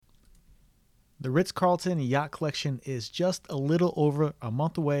The Ritz-Carlton Yacht Collection is just a little over a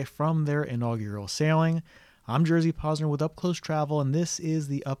month away from their inaugural sailing. I'm Jersey Posner with Up Close Travel, and this is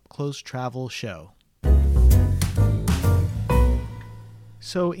the Up Close Travel Show.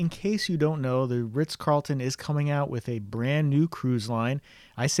 So in case you don't know, the Ritz-Carlton is coming out with a brand new cruise line.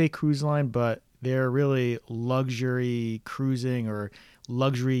 I say cruise line, but they're really luxury cruising or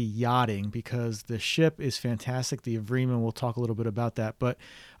luxury yachting because the ship is fantastic. The Evrima, we'll talk a little bit about that. But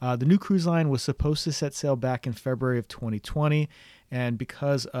the new cruise line was supposed to set sail back in February of 2020. And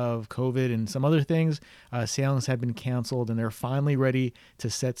because of COVID and some other things, sailings have been canceled, and they're finally ready to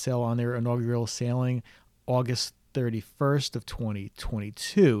set sail on their inaugural sailing August 31st of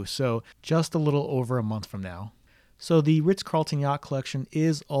 2022. So just a little over a month from now. So the Ritz-Carlton Yacht Collection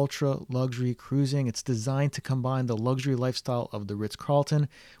is ultra luxury cruising. It's designed to combine the luxury lifestyle of the Ritz-Carlton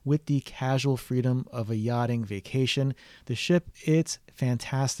with the casual freedom of a yachting vacation. The ship, it's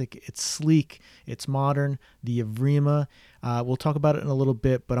fantastic. It's sleek. It's modern. The Evrima, we'll talk about it in a little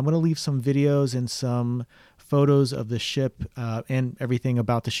bit, but I'm going to leave some videos and some photos of the ship and everything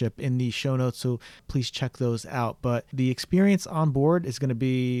about the ship in the show notes, so please check those out. But the experience on board is going to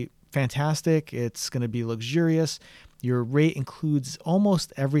be fantastic. It's going to be luxurious. Your rate includes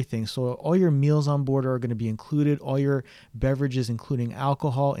almost everything. So all your meals on board are going to be included. All your beverages, including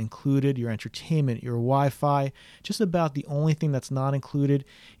alcohol, included. Your entertainment, your Wi-Fi. Just about the only thing that's not included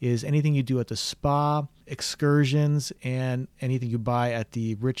is anything you do at the spa, excursions, and anything you buy at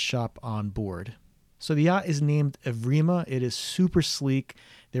the Ritz shop on board. So the yacht is named Evrima. It is super sleek.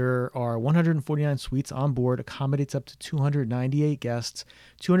 There are 149 suites on board, accommodates up to 298 guests,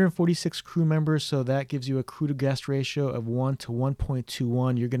 246 crew members, so that gives you a crew-to-guest ratio of 1 to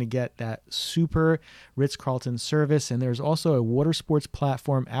 1.21. You're going to get that super Ritz-Carlton service, and there's also a water sports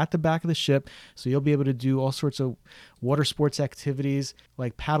platform at the back of the ship, so you'll be able to do all sorts of water sports activities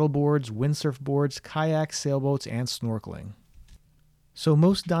like paddle boards, windsurf boards, kayaks, sailboats, and snorkeling. So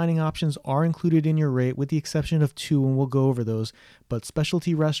most dining options are included in your rate with the exception of two, and we'll go over those, but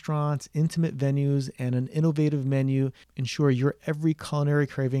specialty restaurants, intimate venues, and an innovative menu ensure your every culinary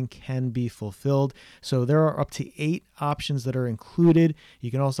craving can be fulfilled. So there are up to 8 options that are included. You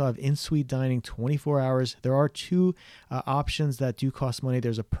can also have in-suite dining 24 hours. There are 2 options that do cost money.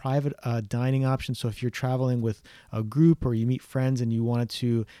 There's a private dining option, so if you're traveling with a group or you meet friends and you wanted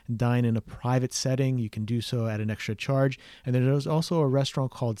to dine in a private setting, you can do so at an extra charge. And then there's also a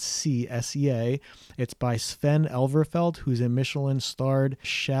restaurant called SEA. It's by Sven Elverfeld, who's a Michelin-starred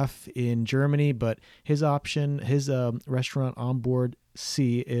chef in Germany, but his restaurant on board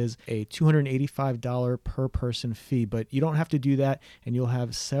C is a $285 per person fee, but you don't have to do that, and you'll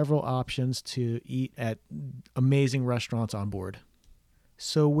have several options to eat at amazing restaurants on board.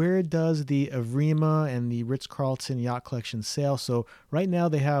 So where does the Evrima and the Ritz-Carlton Yacht Collection sail? So right now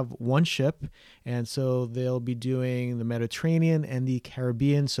they have one ship, and so they'll be doing the Mediterranean and the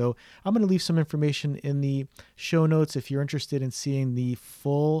Caribbean. So I'm going to leave some information in the show notes if you're interested in seeing the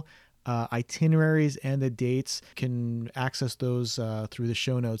full itineraries and the dates. You can access those through the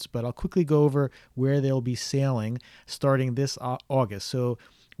show notes, but I'll quickly go over where they'll be sailing starting this August. So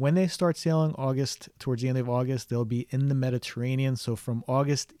when they start sailing towards the end of August, they'll be in the Mediterranean. So from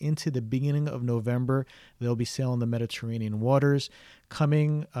August into the beginning of November, they'll be sailing the Mediterranean waters.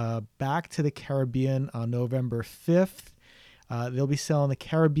 Coming back to the Caribbean on November 5th, they'll be sailing the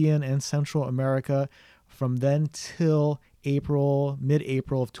Caribbean and Central America from then till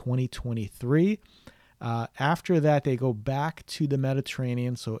mid-April of 2023. After that, they go back to the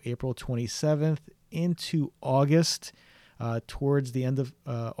Mediterranean, so April 27th into August. Towards the end of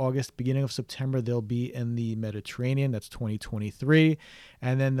August, beginning of September, they'll be in the Mediterranean. That's 2023.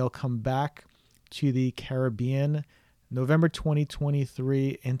 And then they'll come back to the Caribbean November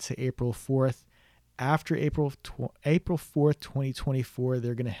 2023 into April 4th. After April 4th, 2024,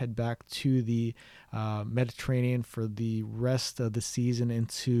 they're going to head back to the Mediterranean for the rest of the season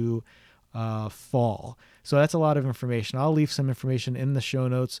into fall. So that's a lot of information. I'll leave some information in the show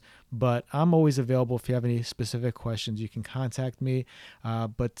notes, but I'm always available if you have any specific questions. You can contact me.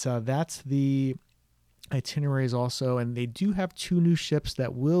 But that's the itineraries also, and they do have 2 new ships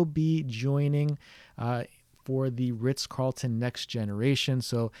that will be joining for the Ritz-Carlton Next Generation.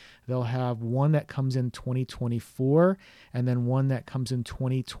 So they'll have one that comes in 2024 and then one that comes in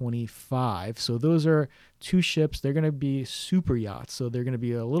 2025. So those are 2 ships. They're going to be super yachts. So they're going to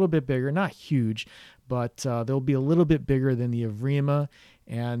be a little bit bigger, not huge, but they'll be a little bit bigger than the Evrima.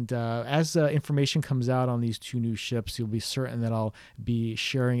 And as information comes out on these 2 new ships, you'll be certain that I'll be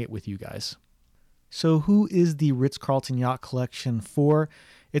sharing it with you guys. So who is the Ritz-Carlton Yacht Collection for?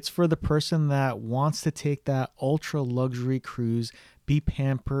 It's for the person that wants to take that ultra luxury cruise be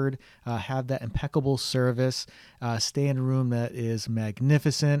pampered, have that impeccable service, stay in a room that is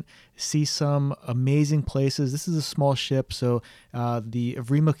magnificent, see some amazing places. This is a small ship, so the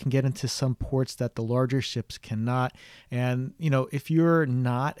Evrima can get into some ports that the larger ships cannot. And, if you're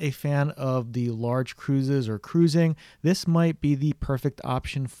not a fan of the large cruises or cruising, this might be the perfect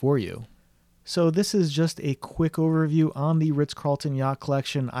option for you. So this is just a quick overview on the Ritz-Carlton Yacht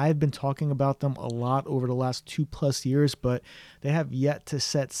Collection. I've been talking about them a lot over the last 2+ years, but they have yet to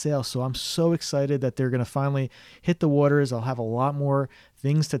set sail. So I'm so excited that they're going to finally hit the waters. I'll have a lot more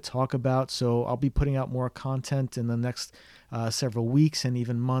things to talk about. So I'll be putting out more content in the next several weeks and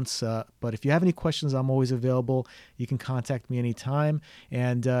even months. But if you have any questions, I'm always available. You can contact me anytime.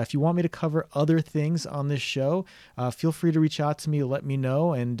 And if you want me to cover other things on this show, feel free to reach out to me, let me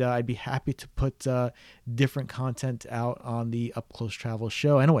know, and I'd be happy to put different content out on the Up Close Travel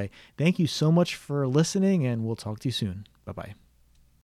show. Anyway, thank you so much for listening, and we'll talk to you soon. Bye-bye.